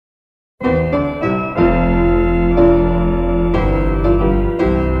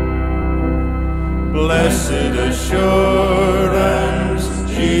assurance,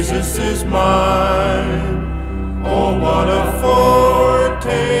 Jesus is mine. Oh, what a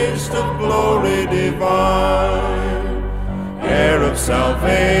foretaste of glory divine, heir of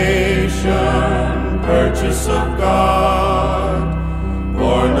salvation, purchase of God,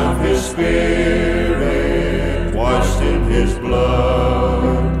 born of His Spirit, washed in His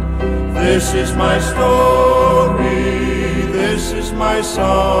blood. This is my story, this is my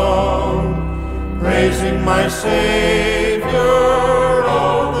song, praising my Savior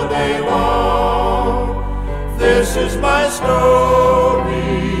all the day long. This is my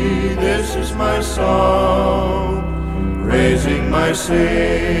story, this is my song, praising my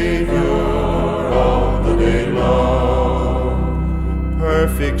Savior all the day long.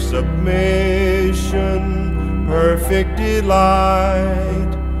 Perfect submission, perfect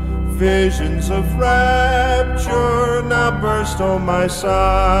delight, visions of rapture now burst on my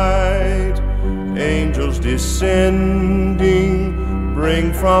sight. Angels descending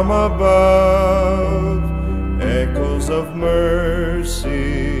bring from above echoes of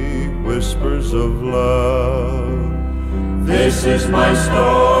mercy, whispers of love. This is my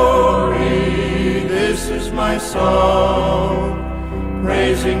story, this is my song,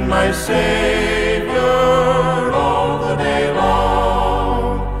 praising my Savior all the day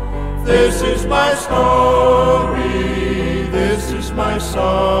long. This is my story, this is my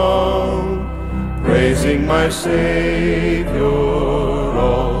song, praising my Savior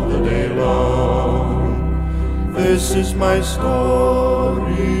all the day long. This is my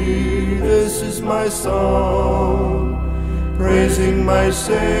story, this is my song, praising my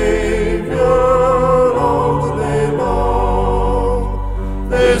Savior all the day long.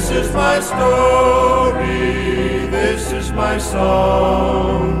 This is my story, this is my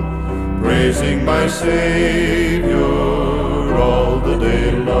song, praising my Savior